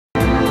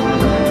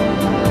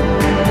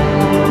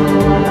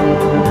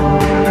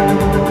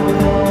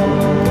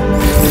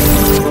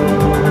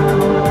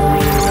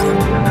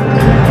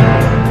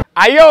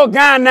Ayo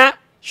Ghana,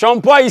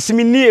 Shampo is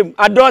my name,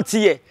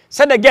 Adotie.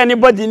 Said again,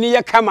 anybody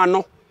near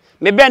Kamano.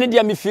 Me bene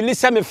dia me feel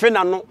se me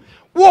fena no.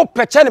 Wo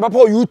peche ne papa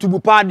YouTube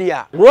pa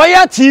dia.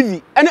 Royal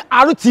TV and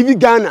RTV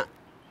Ghana.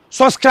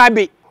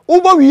 Subscribe.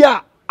 Ubo wi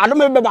a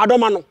adom be ba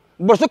adom no.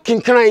 Bo so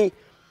kinkran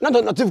na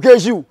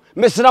notification.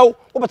 Mesraw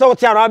wo beta wo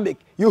ti Arabic.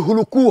 You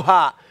huluku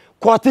ha.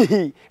 Kwati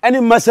hi any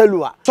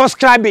masalua.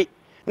 Subscribe.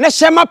 Na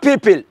shema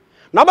people.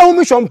 Na ba hu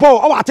mi Shampo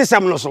o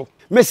atesem no so.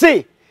 Me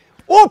say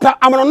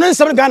Opa amano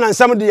nsem Ghana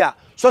nsem dia.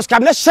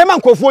 Subscribe na shema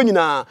nkofo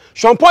nyina.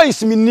 Shampo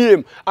is my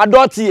name.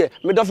 Adotie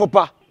me dofo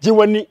pa.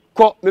 Jiwani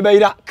ko me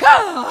bayira.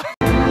 Ka.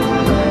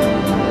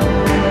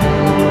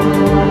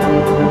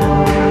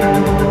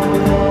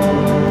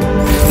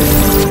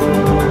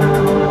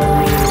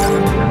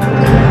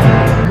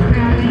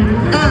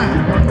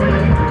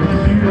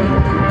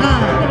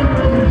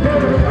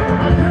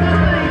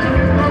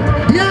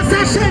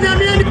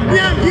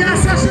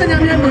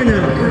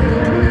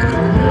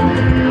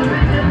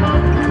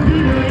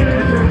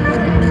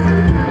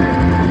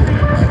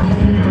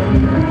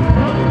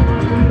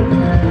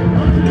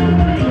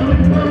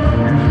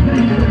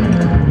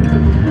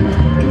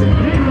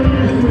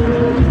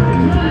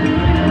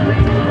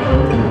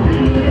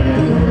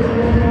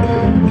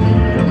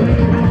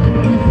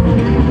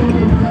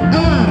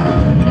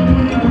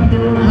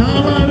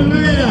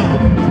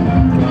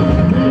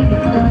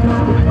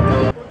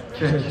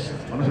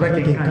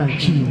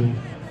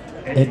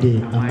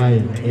 Ede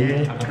amai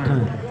eye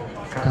akan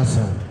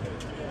kasa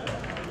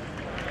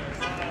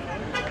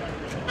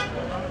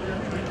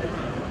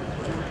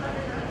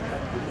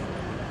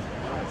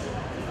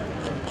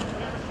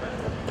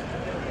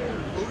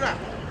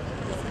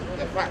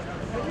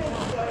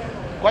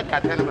What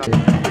can tell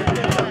about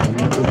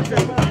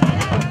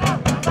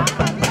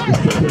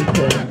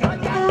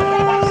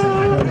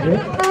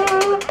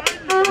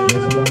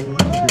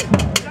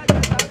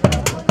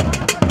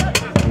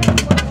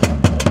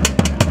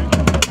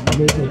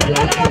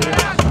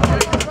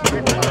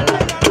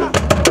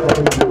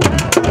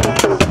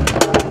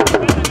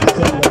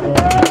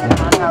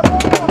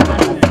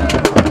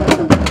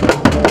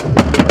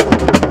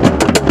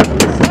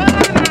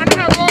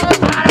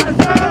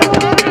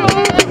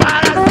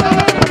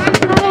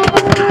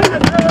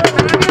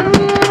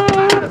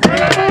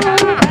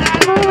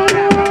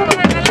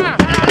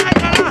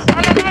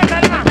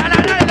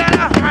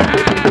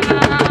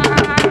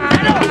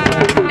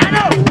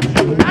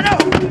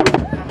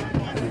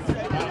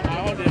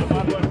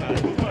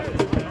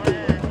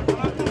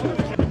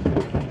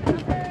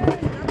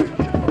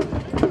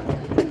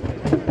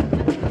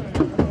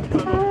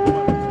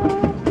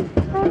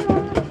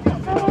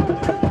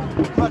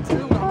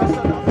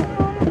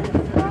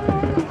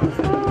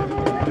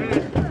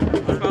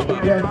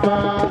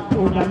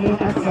Omanhene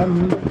asam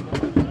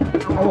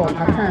o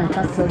akan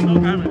kasam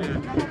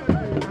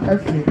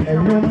afi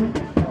enum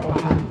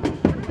oha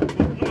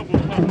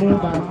tumu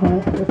ba ko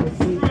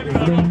efisi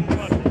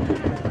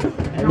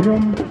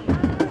enum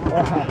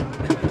oha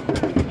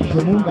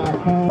tumu ba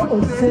ko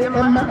ose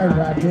emma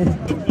awrade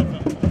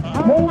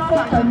mo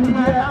fa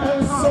aniya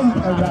ensom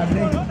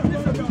awrade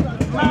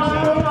ma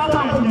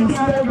fa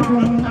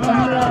onisegun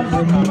awrade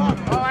ni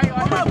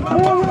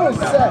mo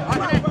se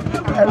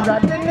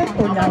awrade ni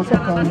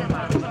onyankopon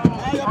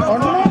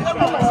ono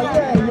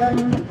oye yan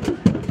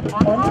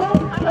ono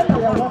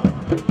elewo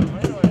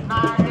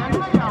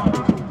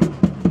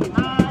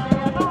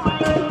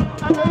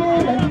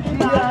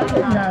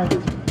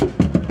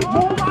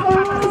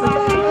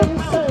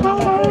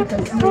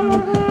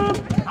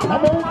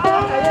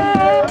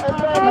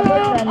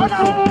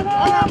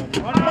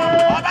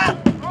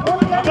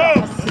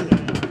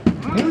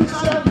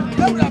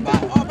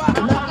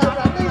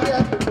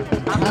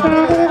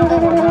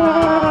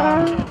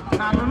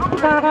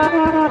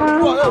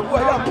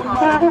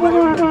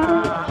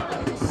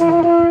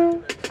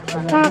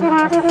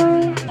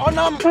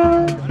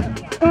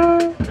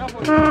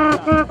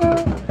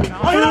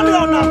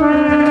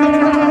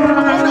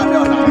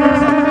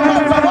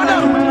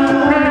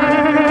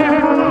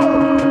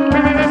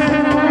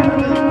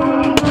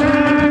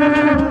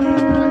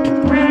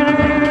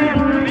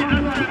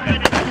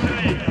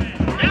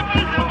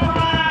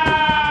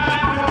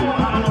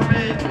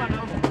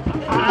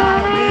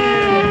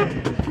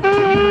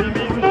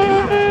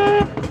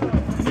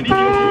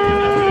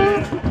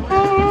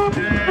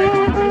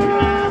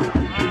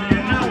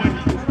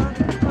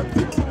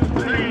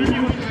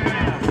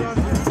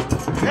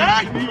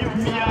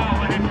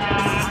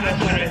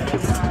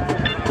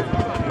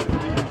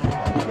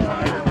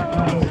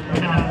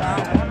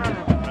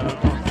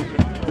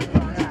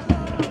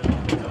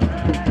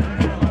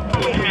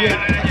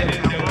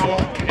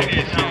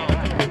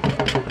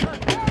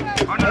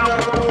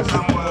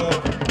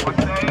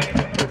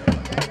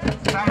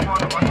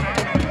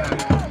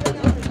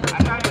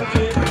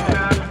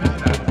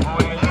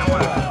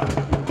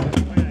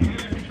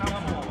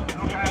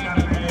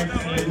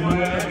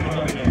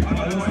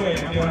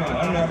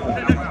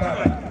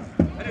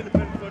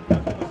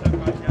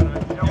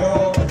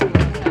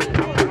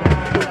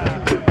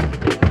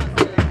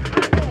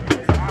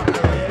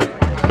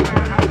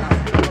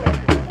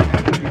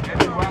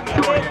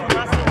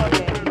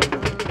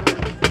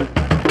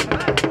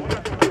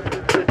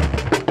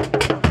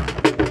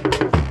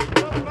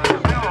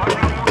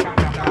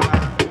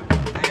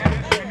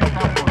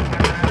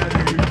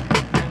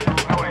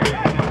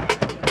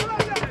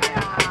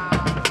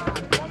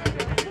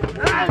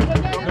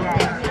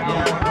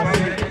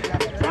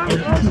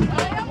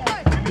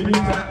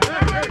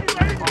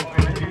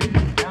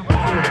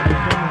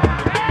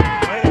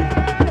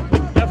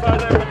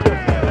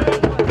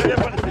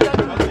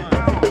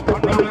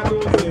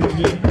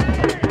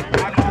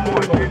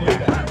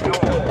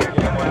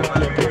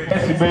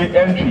be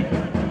entry.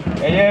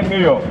 Eye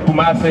mayor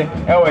Kumase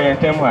ewo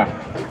yentem ha.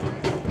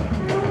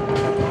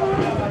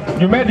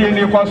 You made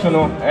any question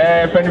no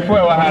penifo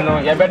ewa ha no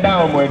ye be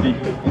down omodi.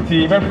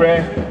 Nti be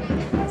frɛ.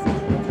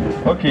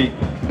 Okay.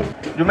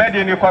 You made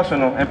any question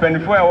no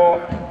penifo ewo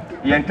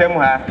yentem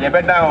ha ye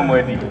be down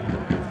omodi.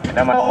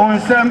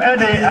 Onsem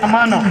ede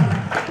amano.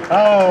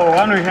 Oh,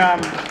 anu hia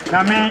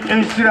na me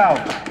ensira.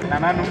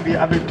 Nananu bi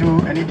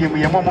abedu ani di mu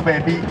ye mo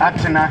baby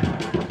atena.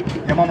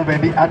 Ye mo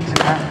baby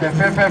atena. Fe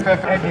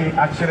ede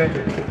akire.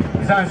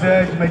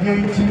 Zanse medie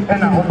nti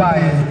na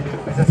obae.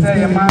 Sese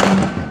ye ma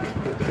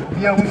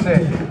bi ahu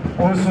se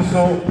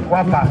onsoso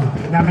wapa.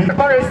 Na me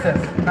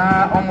choristers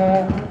na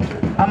omo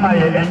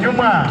amaye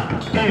enyuma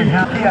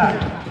hia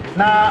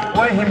na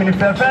wo himini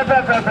fe.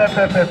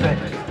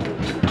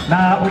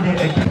 Na ode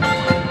eki.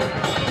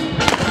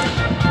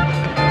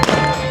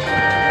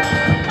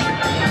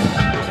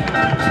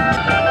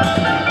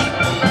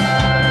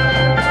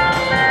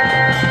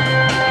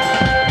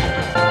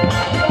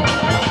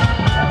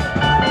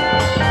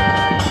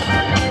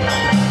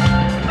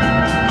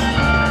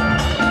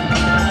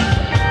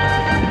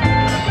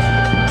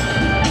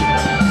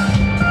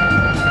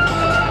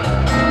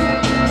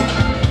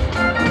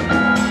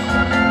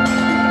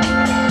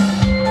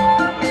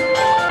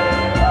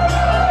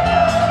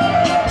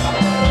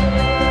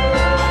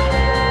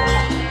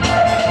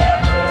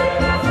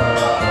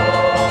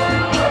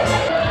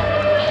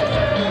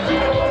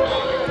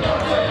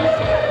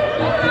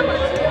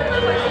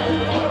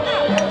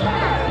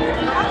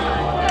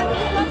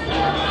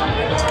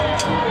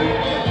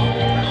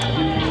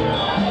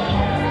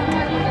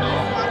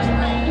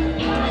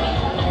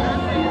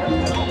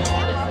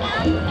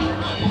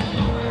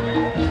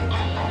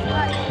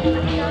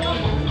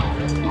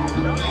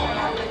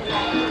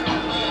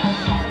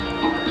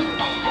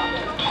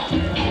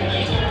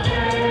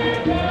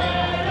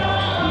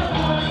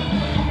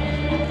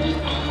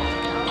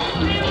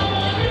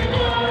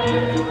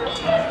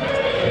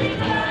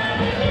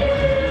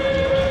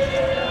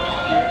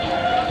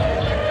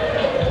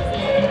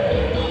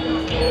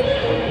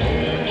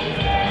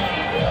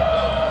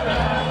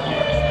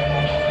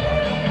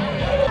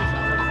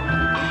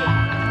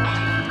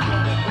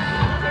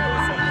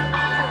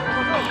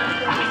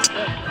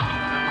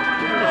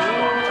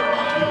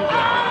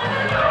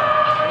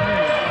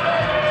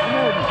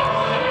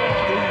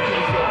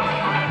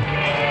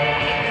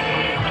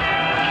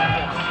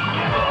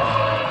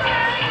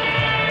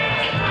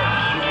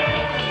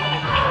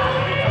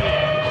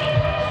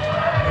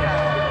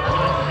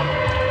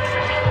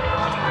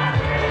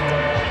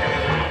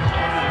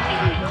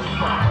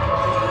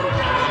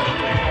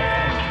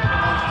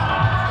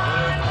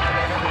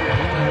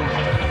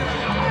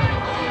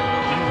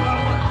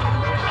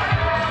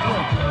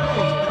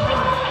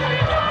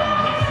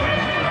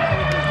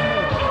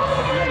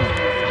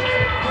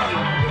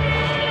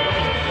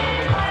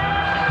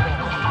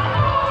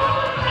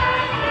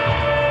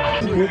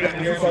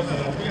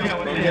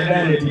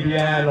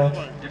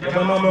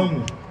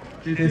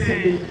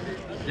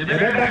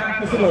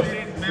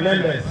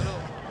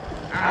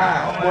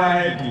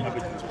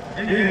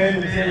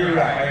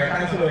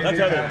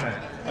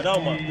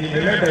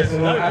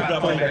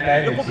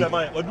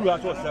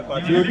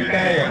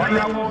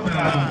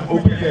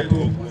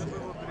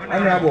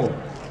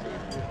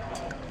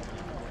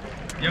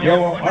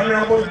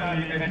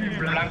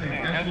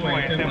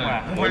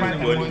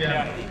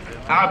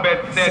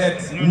 Albert said,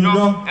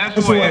 "No, and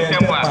so I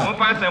am.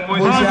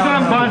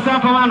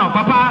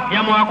 Papa,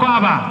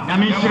 Yamuakwaba,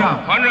 Yamishra,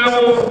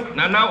 Honorable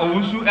Nana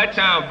Owusu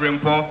Echa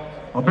Brimpo,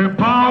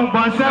 Obepound,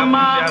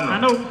 Bonsama,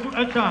 and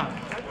Echa,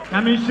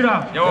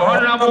 Yamishra, your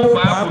honorable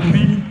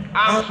Babufi,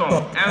 Anson,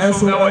 and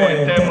so I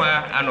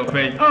and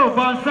obey. Oh,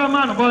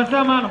 Bonsaman,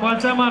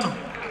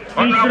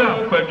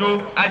 Honorable Kwedo,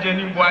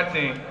 Ajeni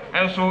Boating,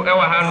 and so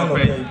our hand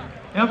obey.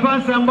 And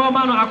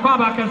Bonsambomano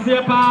Aquaba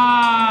Casepa.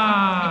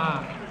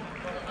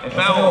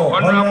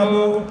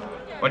 Honorable,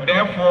 or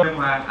therefore,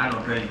 and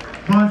obey.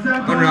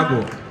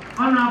 Honorable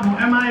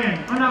MIN,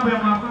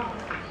 Honorable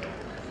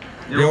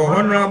your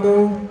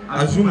Honorable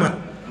Azuma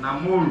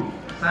Namuru,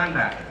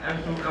 Sanda, and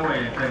so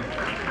away.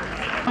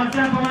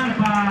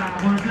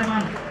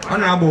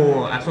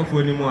 Honorable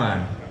Asofonimua.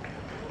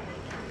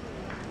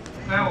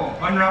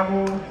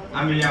 Honorable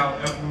Amiya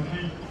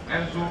Efuhi,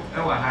 and so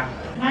Ewaha.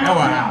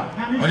 Ewaha,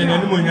 on the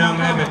Numunyam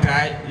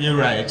Ebekai,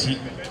 Irachi.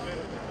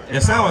 The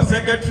son was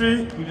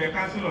secretary to the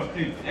Council of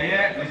State,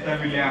 Mr.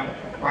 William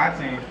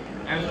Watson,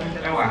 and so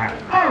Ewaha.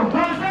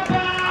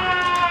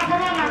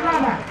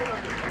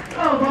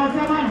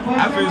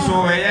 I feel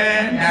so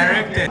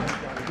directed.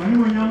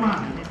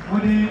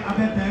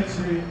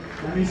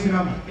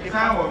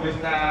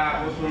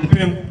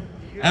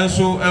 And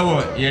so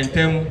our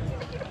yentem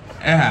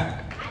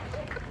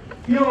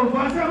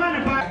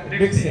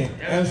Dixon,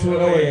 and so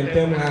our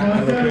yentem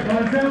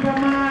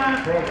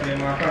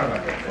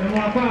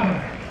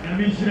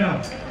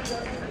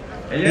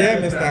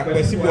Mr.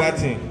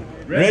 Kwesibuatin,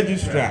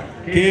 registrar,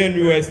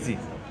 KNUST,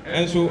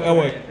 and so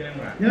our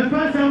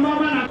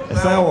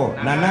Sawo,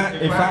 Nana,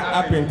 if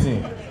I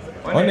painting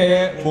on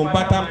a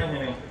Bombata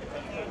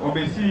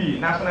obesi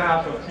National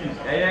House of Chiefs.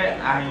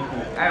 Ahiko.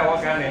 I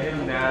work on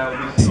him now.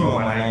 Obesi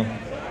Omanhene.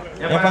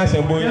 Yafa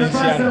sembo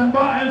yinsia.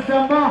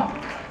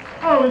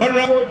 Oh,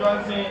 Honorable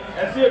Johnson,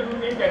 I see a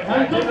good weekend.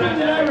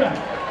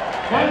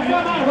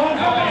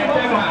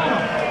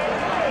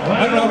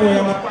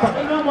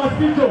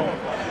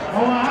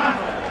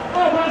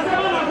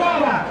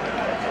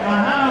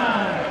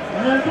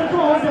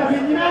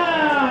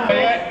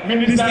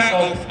 Minister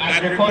of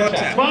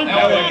Agriculture.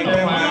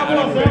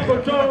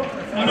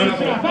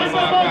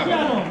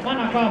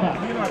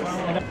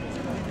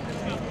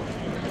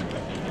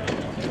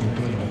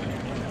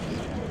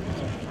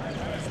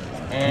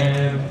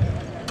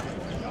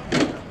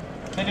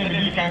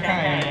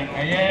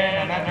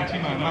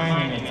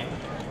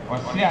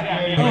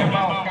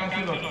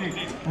 Council of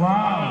State.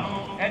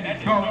 Wow. And the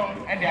dog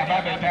and the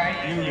Ababa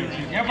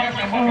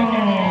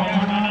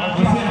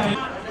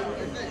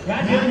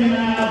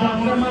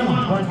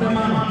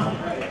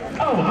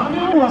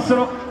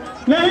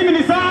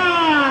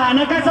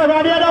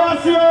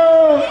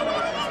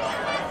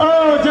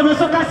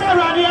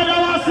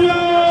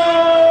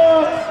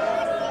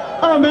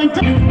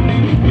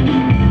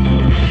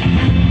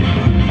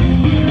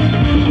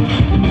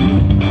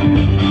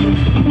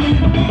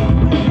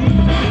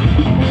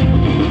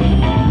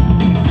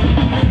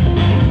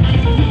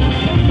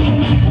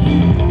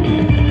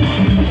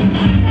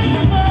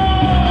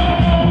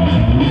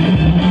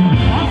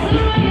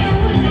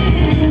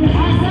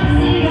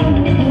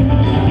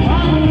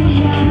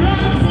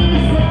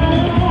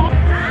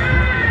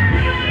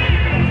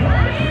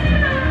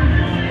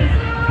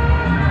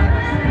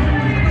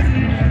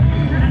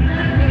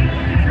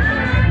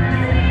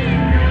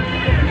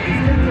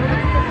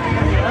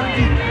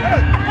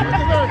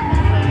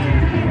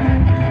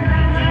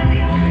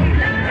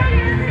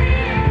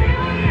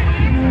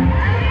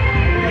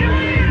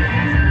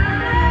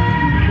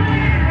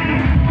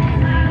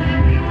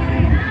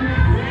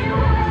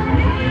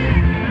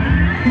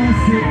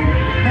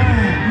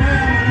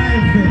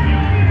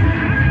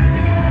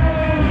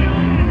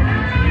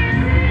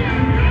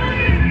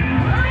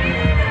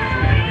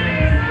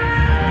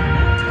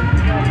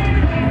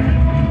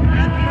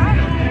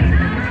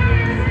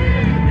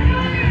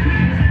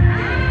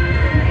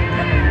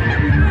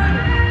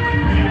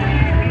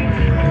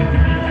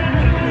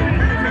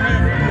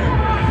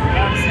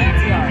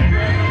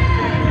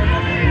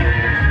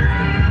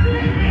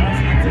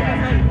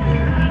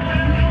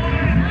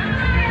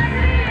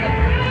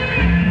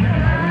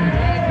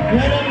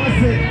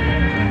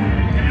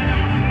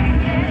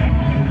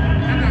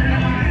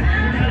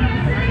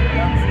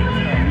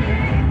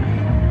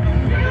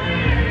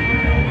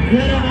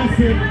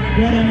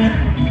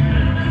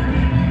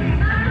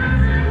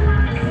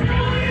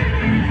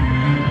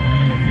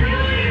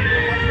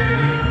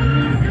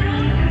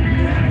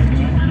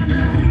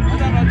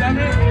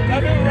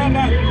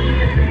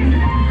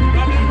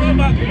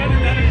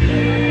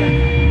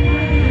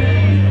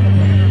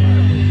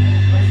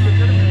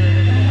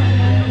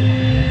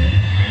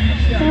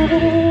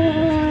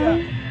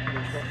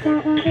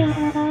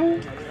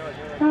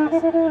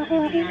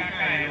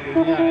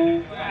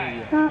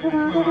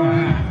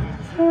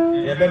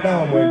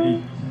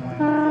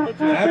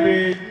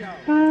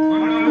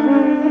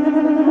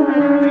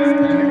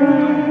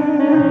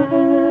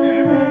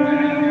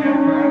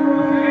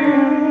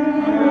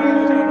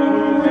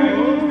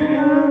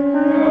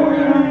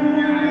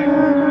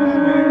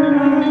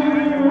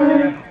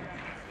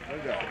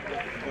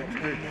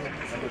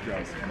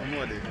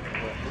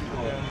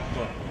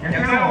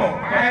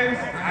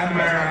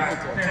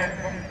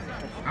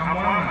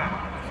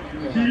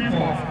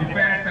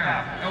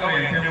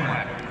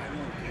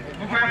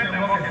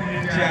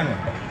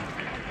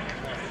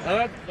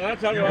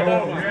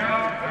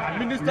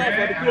Minister of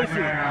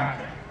Education,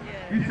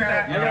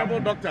 Honorable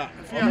Dr.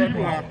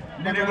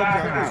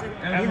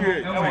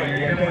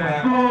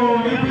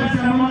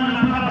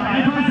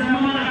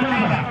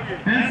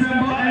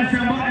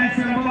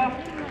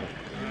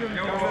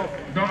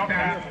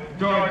 Dr.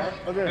 George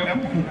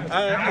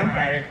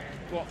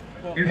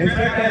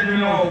Inspector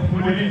General of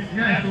Police,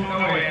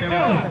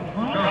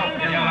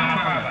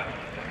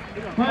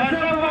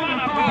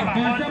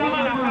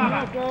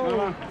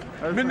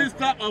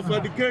 Minister of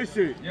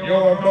Education,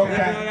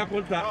 Minister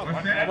of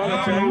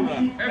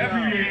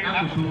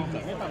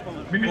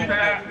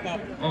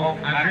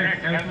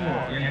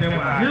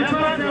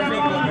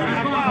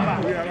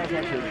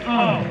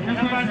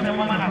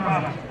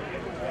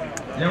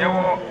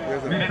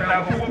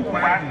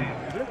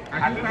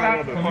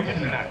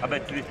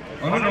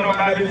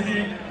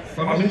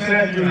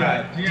Commissioner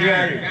General,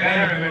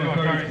 Revenue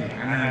Authority,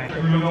 and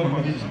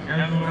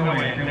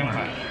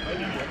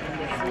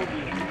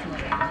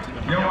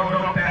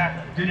Dr.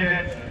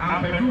 Juliet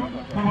Ampedu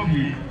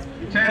Kofi,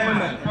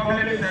 Chairman,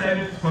 Public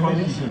Service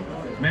Commission,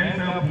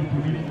 Mental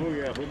Pumpuni,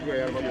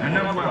 and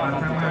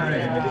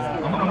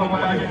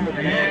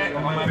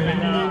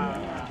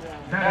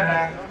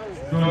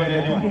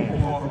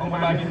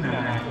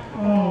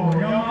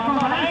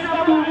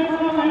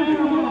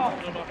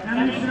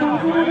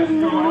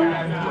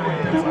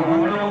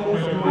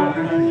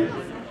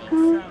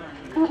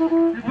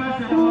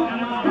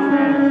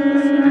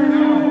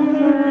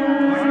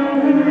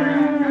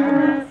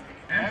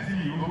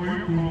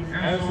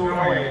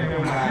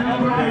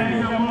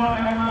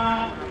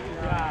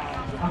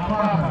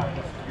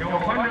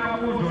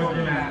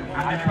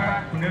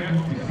Adepa Kunebu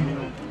Tisi,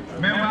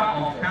 member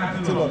of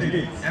Council of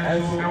State,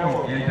 and so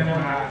our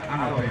Yentema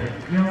Anope.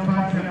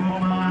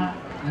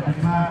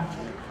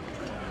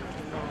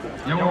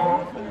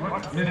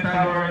 Mr.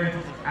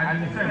 Lawrence,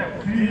 and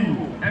himself, to you,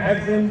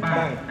 everything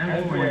back,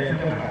 and for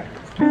Yentema.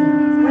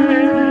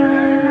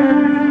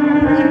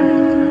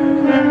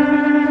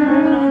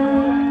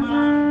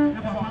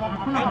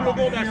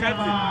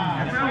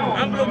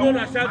 I'm going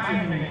to shout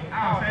it.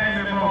 I'll say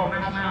member of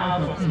National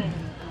House of Chiefs.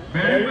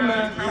 Very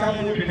much,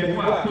 I'm going to be the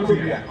one to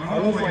be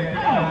on the way.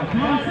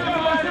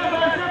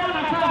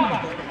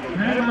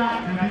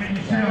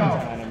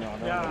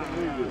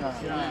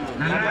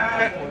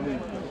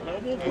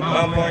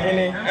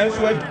 Omanhene,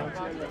 elsewhere.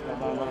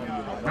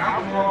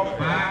 Now,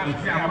 but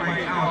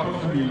out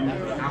of you,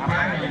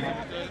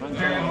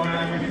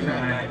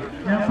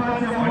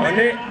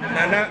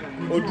 Nana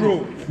Otuo,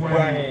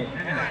 Juaben.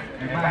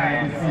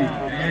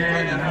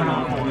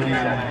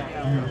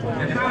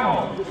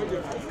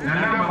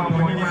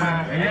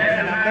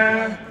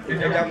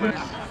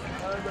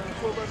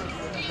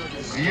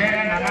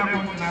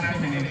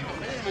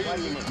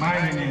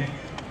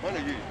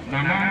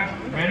 Nana,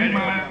 very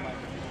much,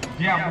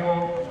 Diabo,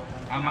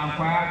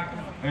 Amanfa,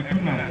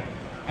 Tuna,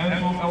 and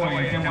so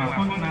our Yama,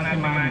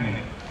 Nasi,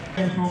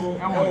 and so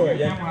our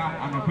Yama,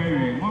 and a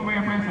period. One way,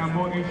 friends, and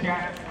more Asia,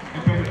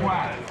 and Perua,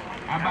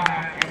 about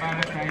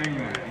the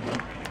Kayura.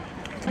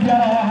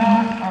 Yaha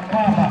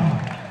Akaba,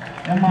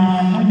 Emma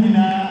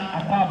Munina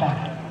Akaba,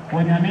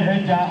 when you may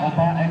enter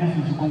about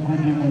anything to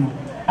conclude.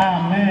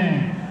 Amen.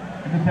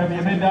 The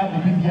Pemeda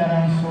will be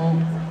there so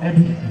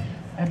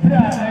a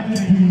prayer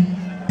actually.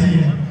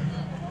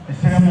 A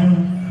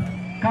ceremony.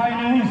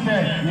 Kind of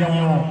said, you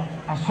know,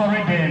 a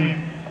sorry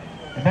game,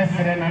 the best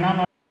friend and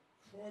I'm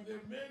for the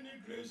many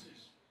graces,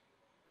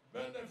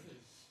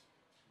 benefits,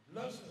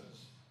 blessings,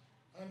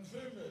 and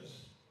favors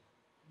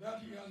that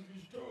he has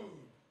bestowed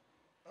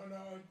on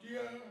our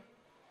dear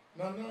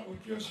Nana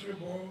Otuo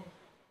Siriboe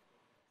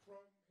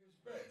from his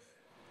birth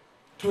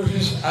to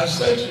his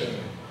ascension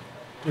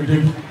to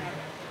the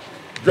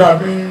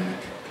Juaben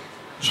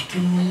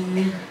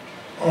stool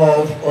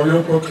of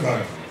Oyoko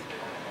clan.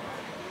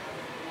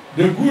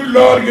 The good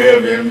Lord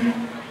gave him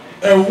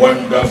a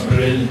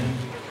wonderfully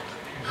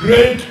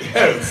great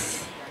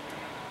health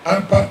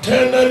and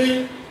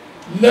paternally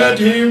led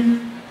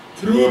him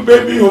through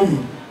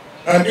babyhood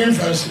and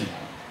infancy.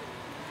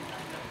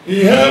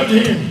 He helped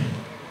him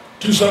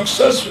to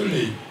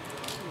successfully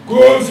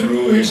go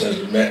through his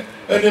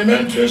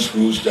elementary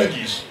school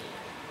studies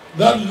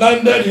that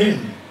landed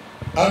him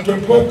at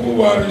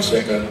Otuo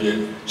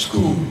Secondary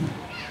School,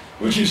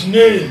 which is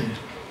named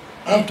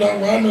after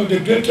one of the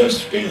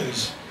greatest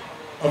kings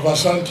of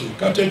Asante,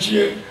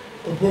 Katechie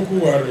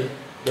Opokuwari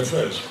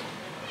I,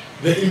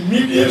 the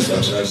immediate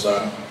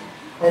successor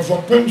of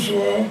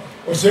Opemsuo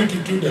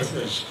Osetutu I.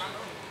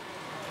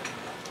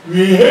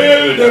 We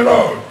hail the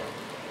Lord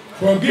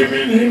for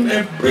giving him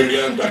a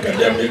brilliant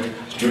academic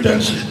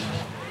studentship,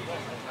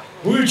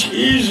 which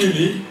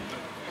easily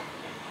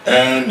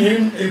earned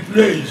him a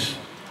place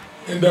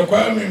in the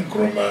Kwame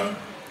Nkrumah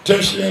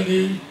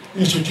Tertiary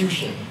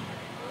Institution.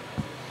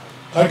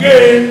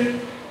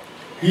 Again,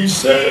 he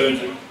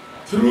sailed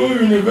through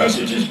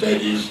university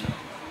studies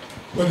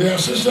with the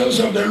assistance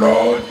of the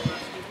Lord,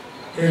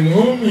 in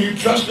whom he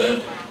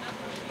trusted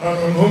and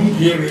on whom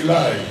he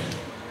relied.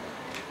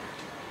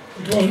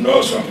 It was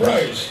no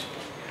surprise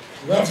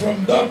that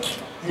from that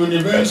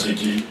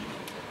university,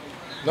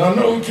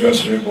 Nana Otuo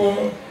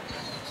Siriboe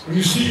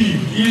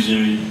received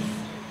easily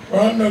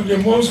one of the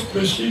most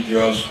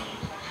prestigious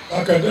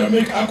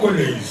academic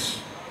accolades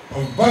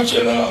of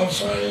Bachelor of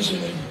Science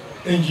in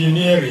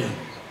Engineering.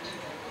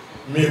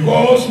 May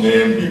God's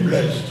name be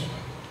blessed.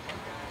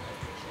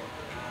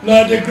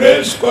 Now the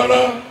great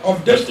scholar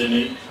of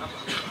destiny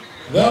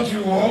that he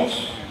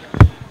was,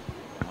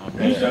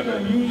 instead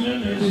of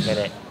using his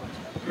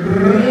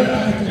rare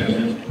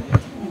academic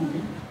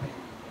food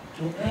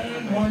to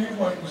earn money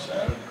for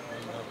himself,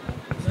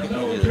 Nana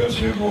Otuo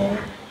Siriboe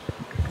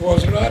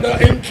was rather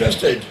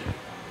interested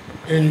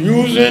in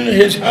using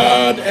his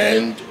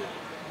hard-earned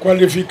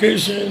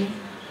qualification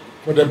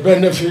for the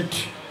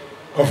benefit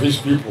of his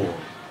people.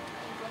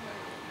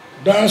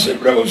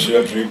 Siriboe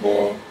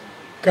Otuo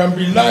can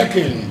be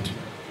likened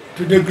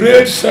to the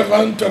great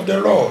servant of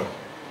the Lord,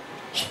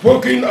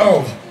 spoken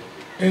of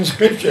in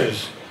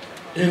scriptures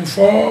in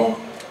 4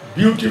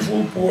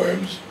 beautiful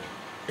poems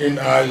in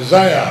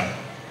Isaiah,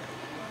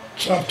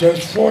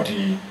 chapters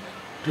 40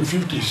 to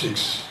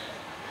 56.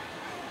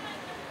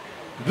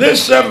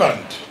 This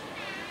servant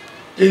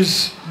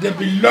is the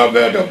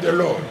beloved of the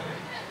Lord.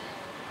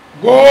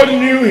 God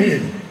knew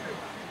him.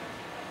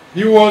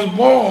 He was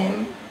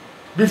born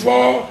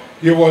before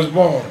he was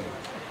born,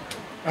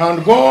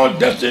 and God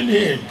destined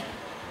him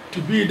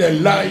to be the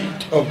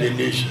light of the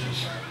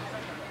nations.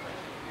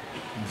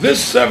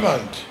 This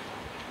servant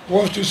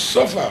was to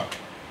suffer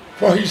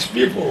for his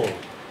people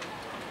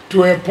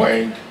to a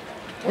point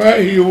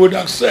where he would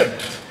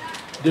accept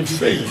the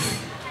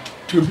faith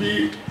to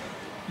be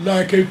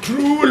like a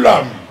true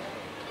lamb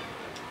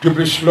to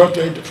be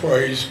slaughtered for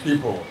his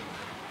people.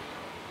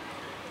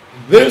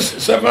 This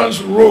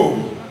servant's role,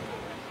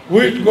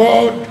 which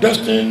God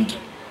destined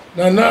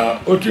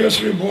Nana Otuo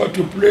Siriboe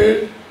to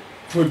play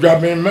for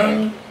Juaben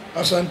man,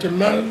 Asante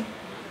man,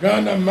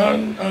 Ghana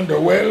man, and the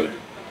world,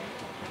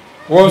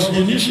 was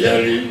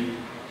initially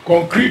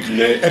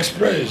concretely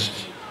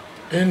expressed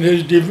in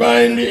his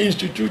divinely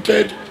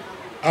instituted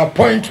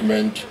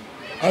appointment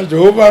as the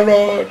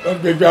overlord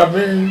of the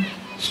Juaben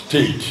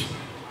state.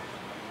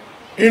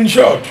 In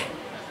short,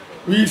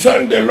 we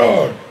thank the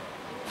Lord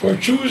for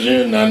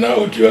choosing Nana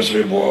Otuo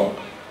Siriboe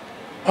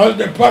as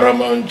the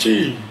paramount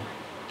chief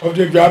of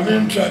the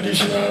Juaben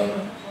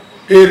traditional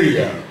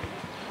area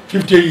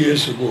 50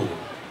 years ago.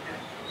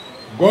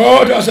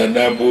 God has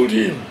enabled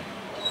him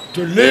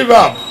to live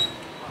up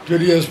to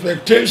the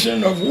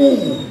expectation of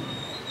who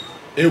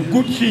a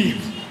good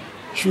chief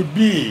should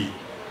be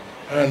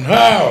and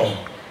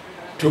how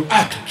to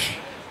act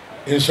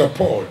in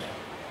support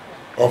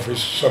of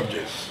his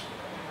subjects.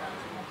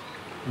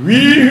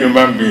 We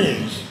human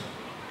beings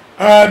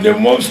are the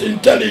most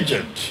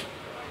intelligent,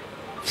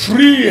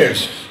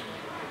 freest,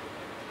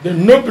 the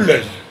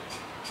noblest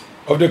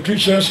of the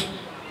creatures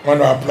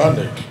on our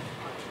planet.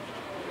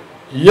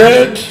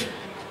 Yet,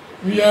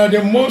 we are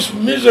the most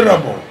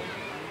miserable,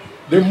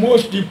 the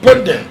most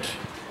dependent.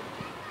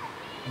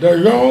 The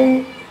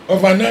young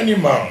of an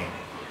animal,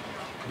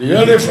 the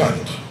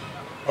elephant,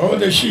 or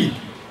the sheep,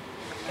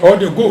 or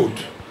the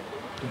goat,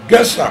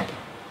 gets up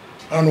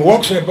and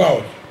walks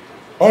about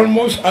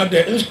almost at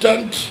the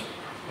instant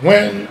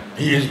when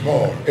he is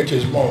born, it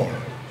is born.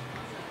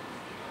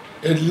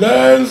 It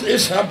learns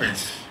its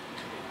habits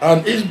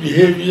and its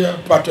behavior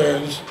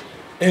patterns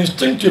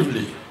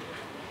instinctively,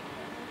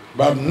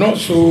 but not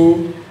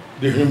so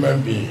the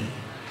human being.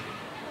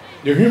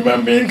 The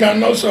human being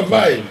cannot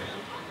survive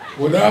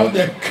without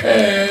the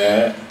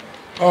care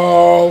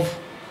of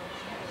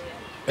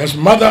his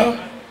mother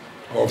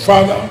or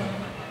father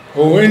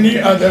or any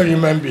other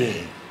human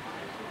being.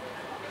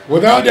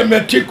 Without the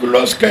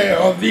meticulous care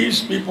of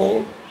these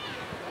people,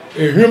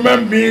 a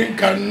human being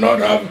cannot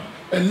have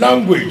a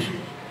language,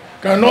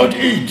 cannot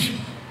eat,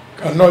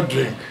 cannot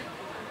drink.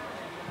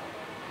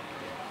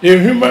 A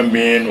human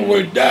being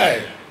will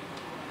die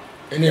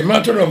in a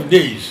matter of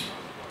days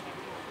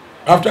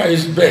after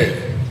his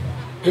birth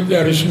if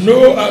there is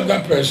no other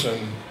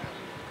person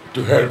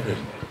to help him.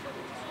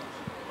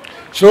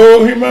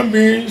 So human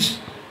beings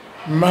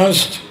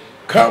must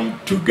come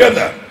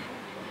together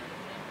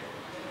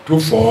to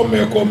form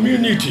a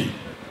community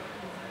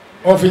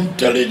of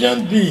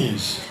intelligent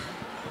beings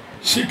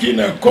seeking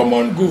a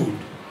common good,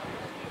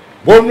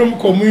 bonum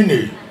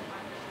commune,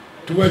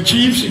 to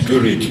achieve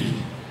security,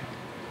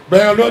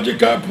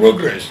 biological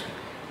progress,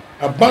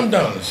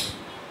 abundance,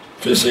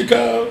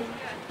 physical,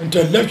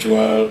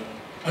 intellectual,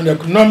 and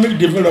economic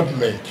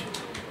development.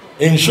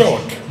 In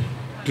short,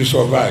 to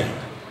survive.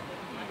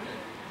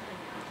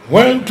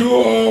 When two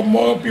or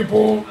more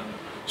people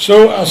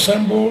so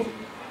assemble,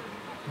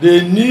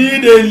 they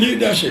need a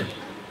leadership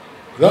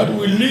that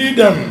will lead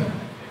them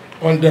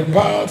on the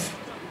path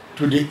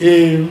to the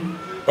aim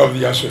of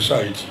their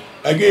society.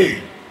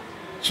 Again,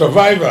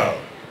 survival,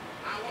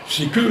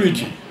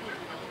 security,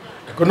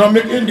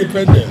 economic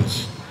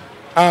independence,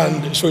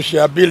 and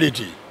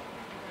sociability.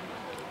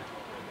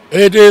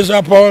 It is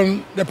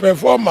upon the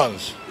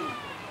performance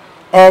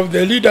of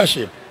the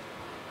leadership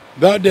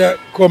that the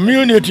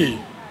community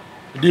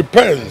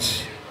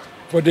depends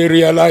for the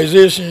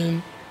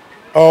realization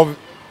of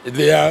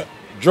their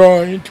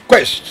joint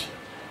quest.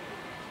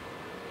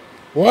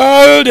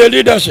 While the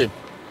leadership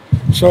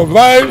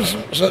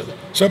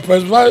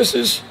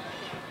supervises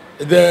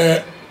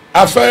the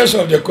affairs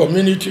of the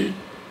community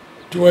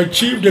to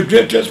achieve the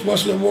greatest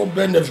possible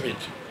benefit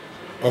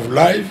of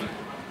life,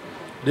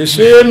 the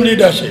same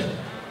leadership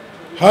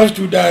has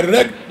to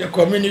direct the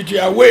community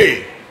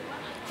away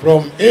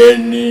from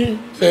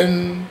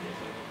anything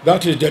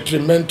that is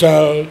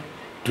detrimental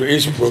to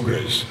its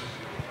progress.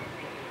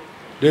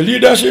 The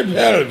leadership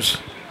helps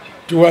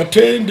to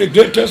attain the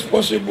greatest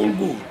possible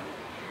good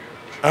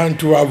and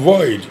to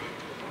avoid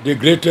the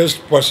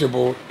greatest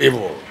possible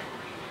evil.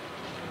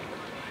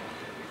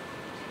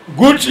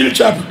 Good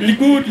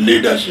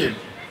leadership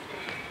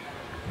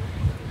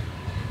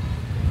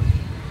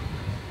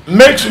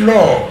makes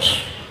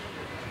laws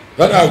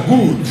that are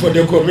good for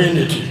the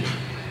community,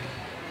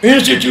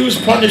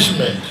 institutes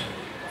punishment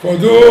for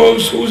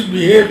those whose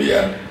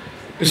behavior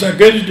is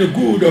against the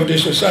good of the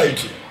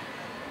society,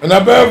 and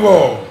above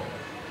all,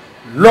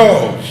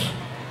 laws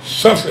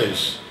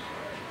surface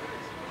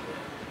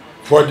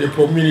for the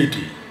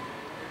community.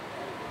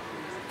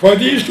 For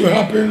this to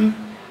happen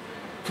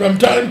from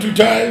time to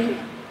time,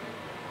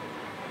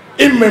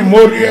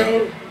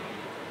 immemorial,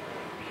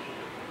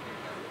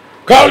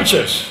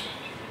 cultures,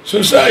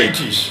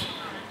 societies,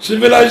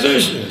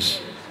 civilizations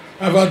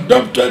have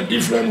adopted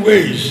different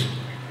ways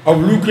of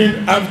looking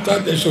after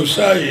the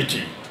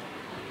society,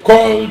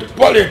 called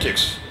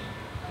politics.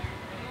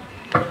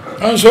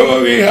 And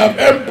so we have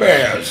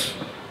empires,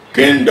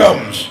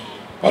 kingdoms,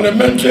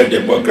 parliamentary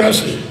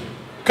democracy,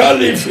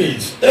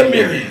 caliphates,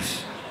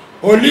 emirates,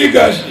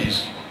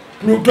 oligarchies,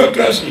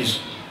 plutocracies,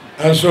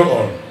 and so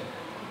on.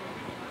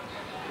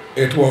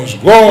 It was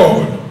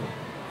God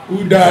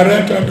who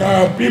directed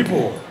our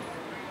people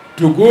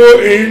to go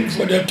in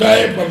for the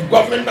type of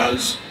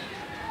governance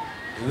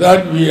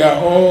that we are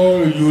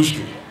all used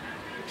to,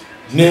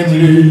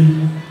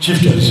 namely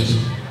chieftaincy.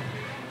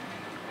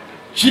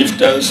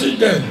 Chieftaincy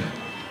then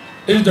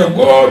is the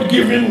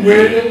God-given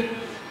way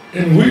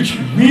in which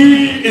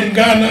we in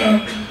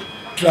Ghana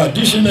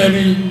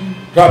traditionally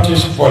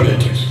practice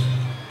politics.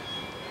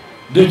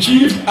 The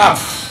chief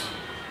acts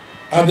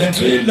at the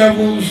 3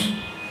 levels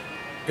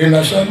in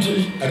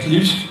Ashanti, at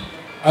least,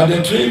 at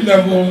the 3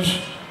 levels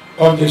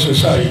of the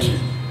society.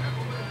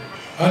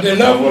 At the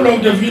level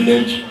of the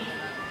village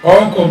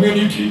or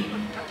community,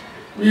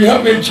 we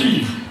have a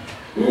chief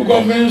who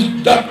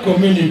governs that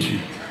community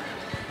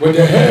with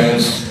the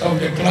heads of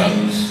the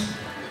clans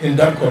in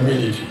that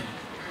community.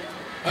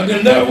 At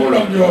the level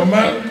of the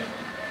Oman,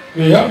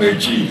 we have a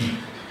chief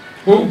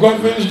who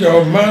governs the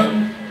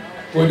Oman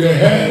with the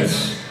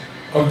heads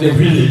of the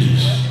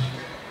villages.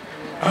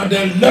 At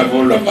the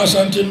level of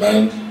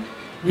Asanteman,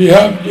 we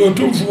have the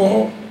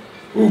Otuo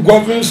who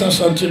governs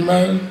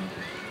Asanteman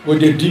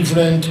with the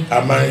different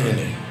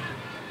Omanhene.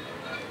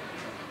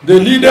 The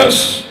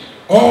leaders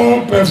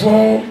all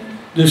perform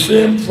the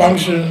same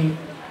function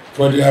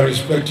for their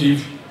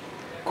respective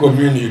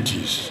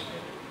communities.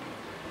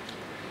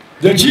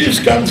 The chiefs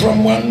come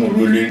from one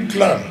ruling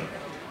clan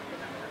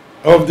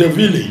of the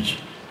village,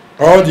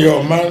 or the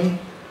Oman,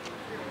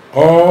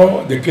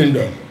 or the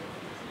kingdom,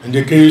 in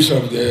the case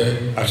of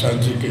the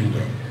Ashanti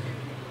kingdom.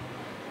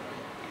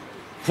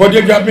 For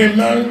the Juaben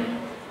man,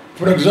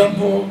 for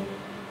example,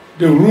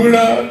 the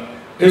ruler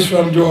is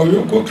from the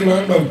Oyoko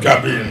clan of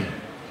Juaben.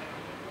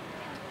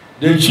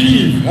 The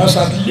chief has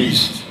at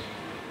least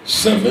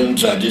 7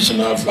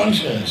 traditional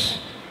functions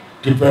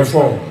to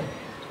perform.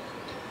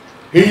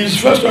 He is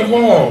first of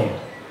all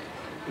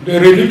the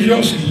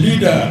religious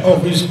leader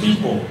of his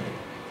people.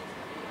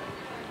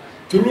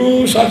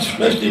 Through such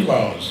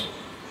festivals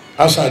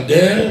as are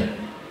there,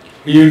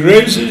 he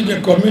raises the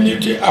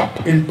community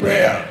up in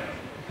prayer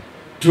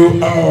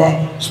to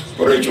our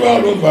spiritual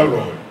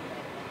overlord,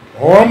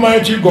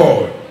 Almighty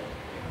God,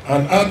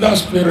 and other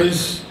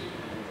spirits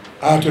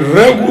at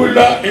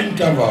regular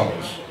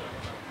intervals.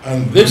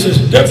 And this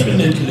is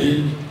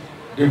definitely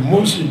the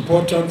most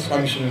important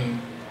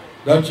function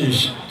that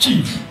his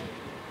chief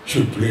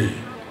should play.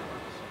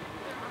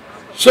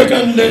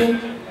 Secondly,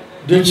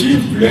 the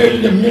chief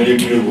plays the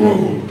military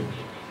role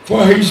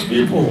for his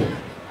people.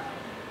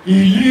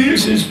 He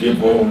leads his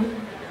people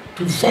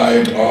to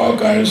fight all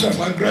kinds of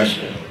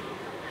aggression,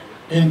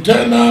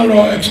 internal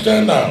or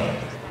external,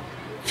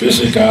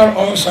 physical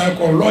or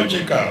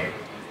psychological.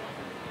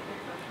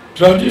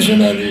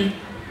 Traditionally,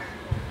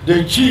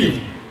 the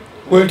chief,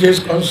 with his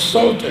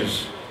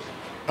consultants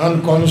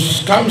and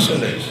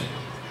counselors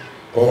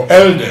or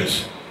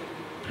elders,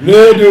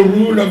 play the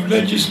role of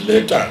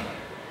legislator.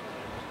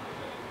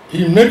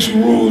 He makes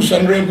rules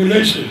and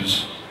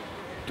regulations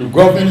to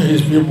govern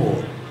his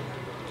people.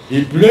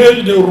 He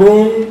plays the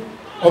role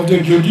of the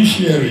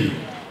judiciary.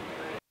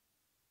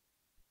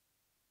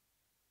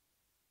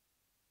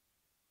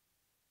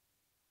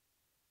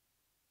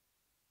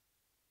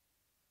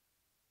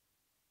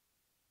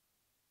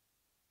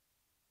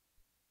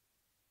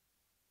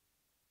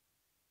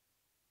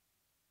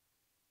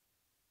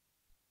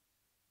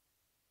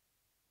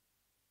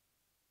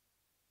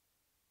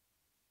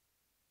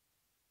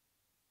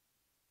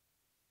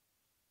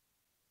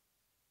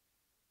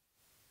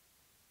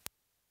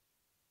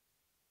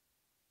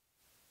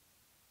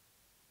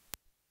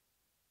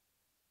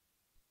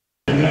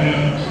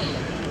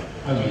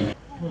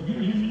 For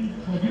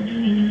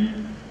giving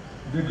him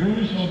the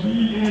grace of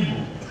being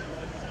able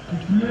to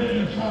play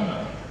the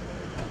father,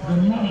 the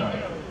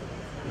mother,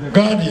 the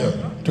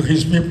guardian to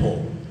his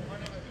people.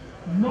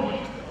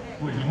 Not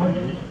with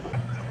money.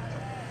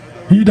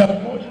 He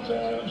does not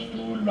sells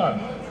to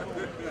land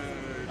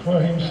for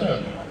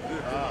himself.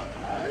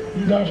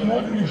 He does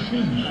not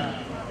refuse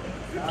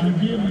to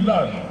give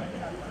land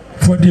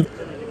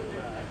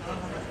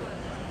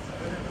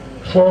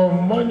for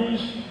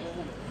monies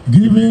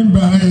given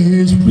by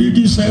his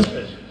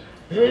predecessors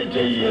 80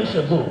 years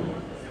ago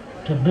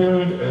to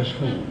build a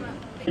school.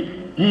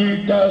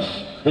 He does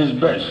his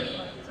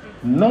best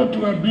not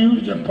to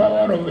abuse the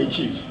power of a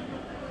chief.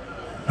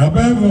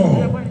 Above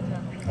all,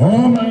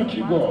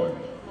 Almighty God,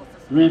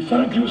 we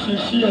thank you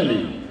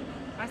sincerely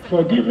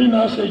for giving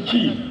us a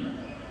chief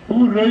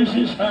who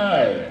raises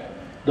high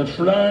the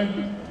flag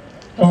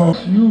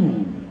of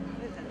you,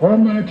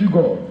 Almighty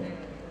God,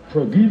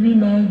 for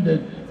giving us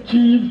the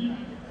chief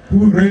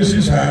who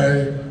raises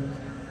high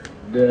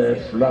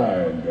the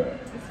flag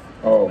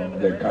of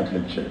the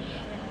Catholic Church.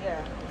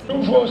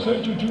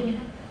 2432,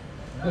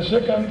 the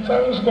second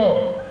thanks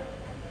God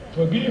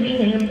for giving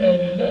him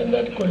a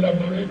learned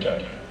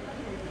collaborator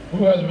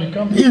who has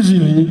become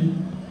easily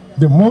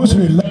the most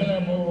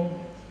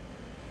reliable,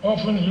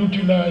 often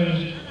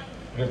utilized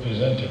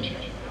representative.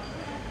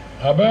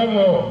 Above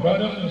all,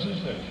 brothers and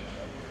sisters,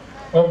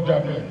 of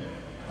Juaben.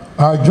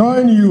 I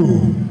join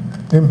you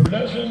in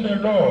blessing the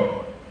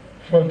Lord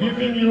for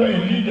giving you a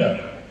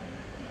leader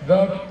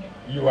that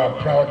you are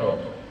proud of.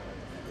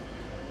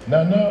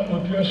 Nana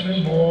Otuo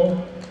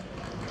Siriboe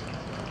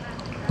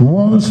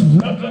wants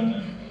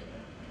nothing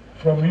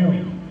from you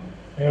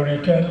in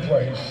return for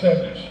his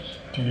service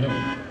to you,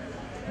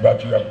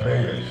 but your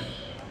prayers.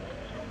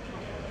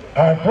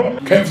 I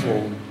promise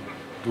careful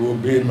to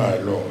obey my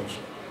laws,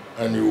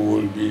 and you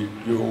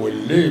will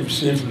live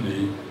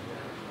safely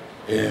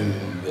in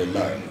the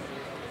land.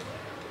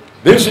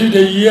 This is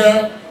the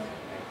year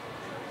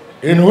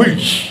in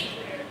which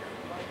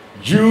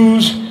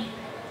Jews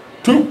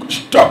took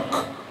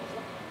stock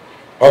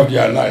of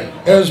their life,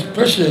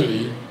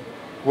 especially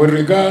with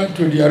regard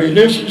to their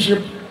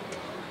relationship,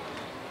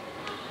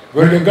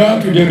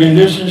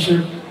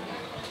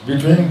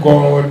 between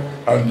God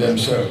and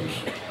themselves.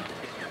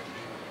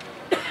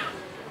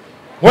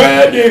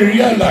 Where they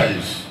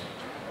realize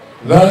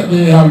that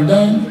they have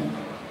done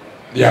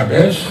their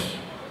best,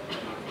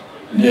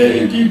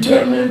 they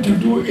determined to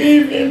do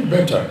even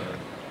better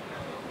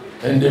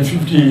in the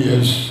 50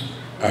 years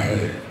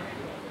ahead.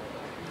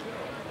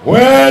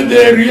 Where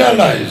they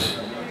realize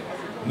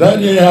that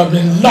they have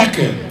been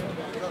lacking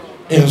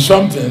in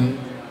something,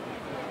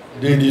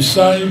 they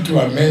decide to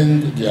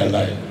amend their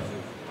life.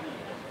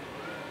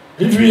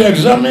 If we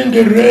examine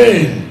the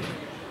reign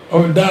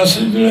of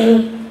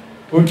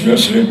Otuo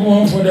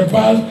Siriboe for the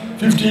past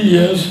 50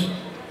 years,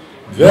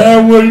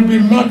 there will be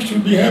much to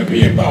be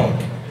happy about,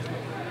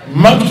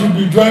 much to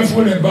be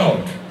joyful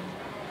about,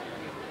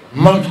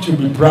 much to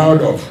be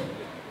proud of,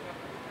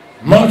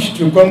 much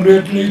to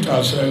congratulate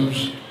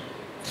ourselves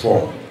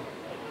for.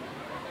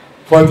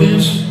 For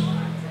this,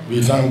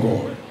 we thank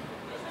God.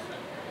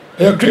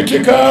 A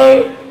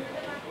critical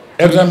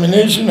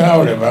examination,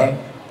 however,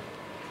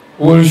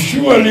 will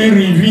surely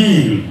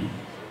reveal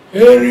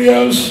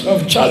areas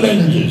of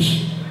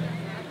challenges.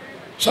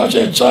 Such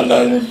a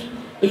challenge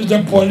is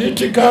the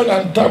political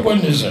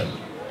antagonism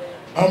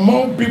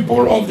among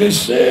people of the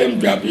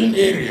same Juaben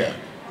area.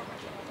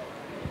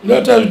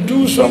 Let us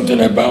do something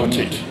about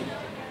it.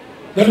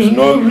 There is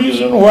no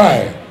reason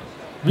why,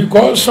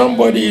 because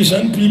somebody is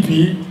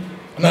NPP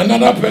and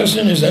another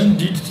person is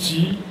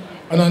NDC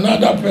and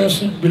another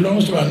person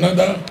belongs to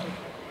another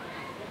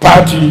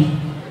party,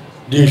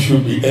 they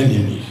should be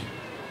enemies.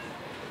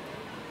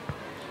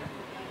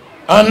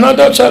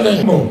 Another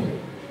challenge,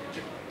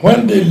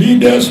 when the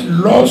leaders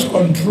lost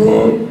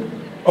control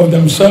of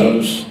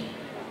themselves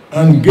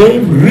and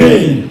gave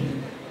rein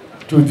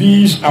to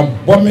these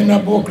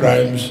abominable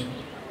crimes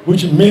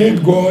which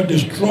made God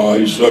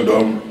destroy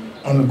Sodom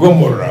and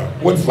Gomorrah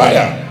with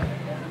fire,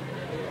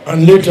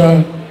 and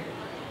later,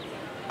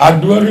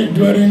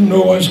 during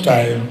Noah's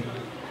time,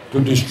 to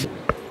destroy.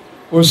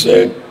 We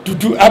say,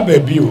 Tutu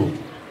Abebio,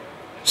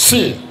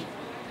 see,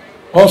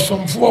 or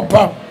some four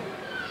pa,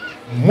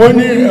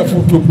 money a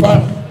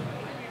futupa,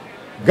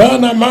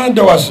 Ghana man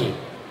da wase.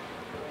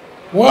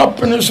 What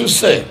to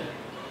say?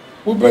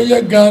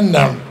 Ubeye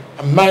Ghana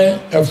man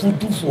a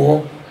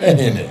futufo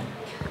ehene.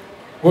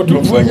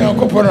 Wotufo nya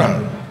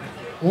kopona.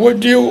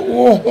 Wodi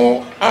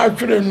wo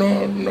actually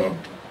no.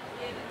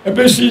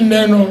 Ebesi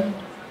neno.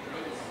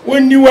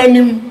 Woni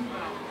wanim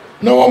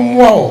na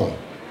wamwa o.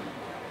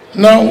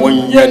 Na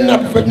wonye na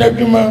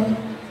pedadwuma,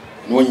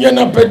 wonye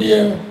na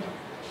pedie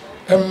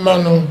emma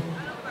no.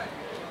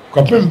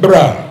 Kopem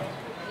bra.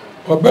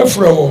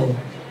 Obefro o.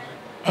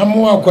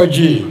 Amu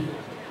akwaji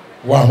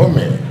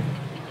wahome.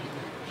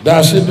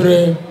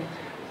 Dasibre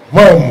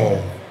momo.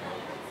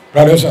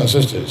 Brothers and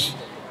sisters,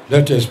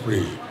 let us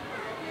pray.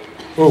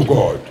 O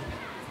God,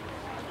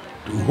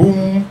 to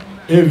whom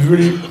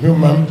every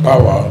human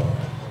power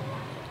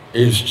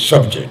is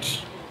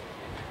subject,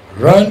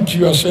 grant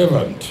your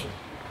servant,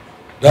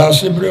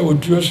 Dasibre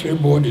Otuo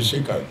Siriboe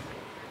II,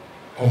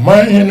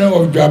 Omanhene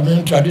of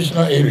Juaben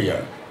traditional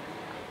area,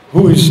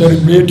 who is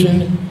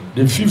celebrating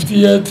the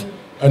 50th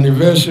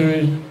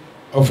anniversary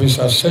of his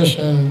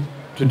accession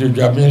to the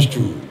Juaben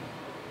stool,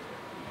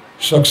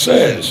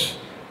 success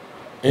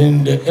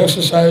in the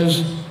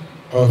exercise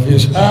of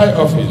his high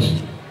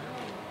office,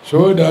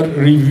 so that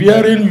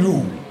revering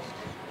you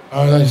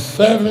and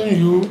serving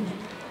you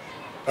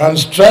and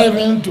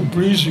striving to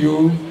please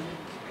you,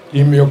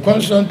 he may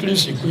constantly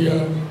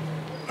secure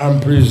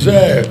and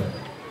preserve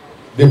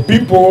the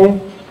people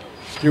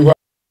you have.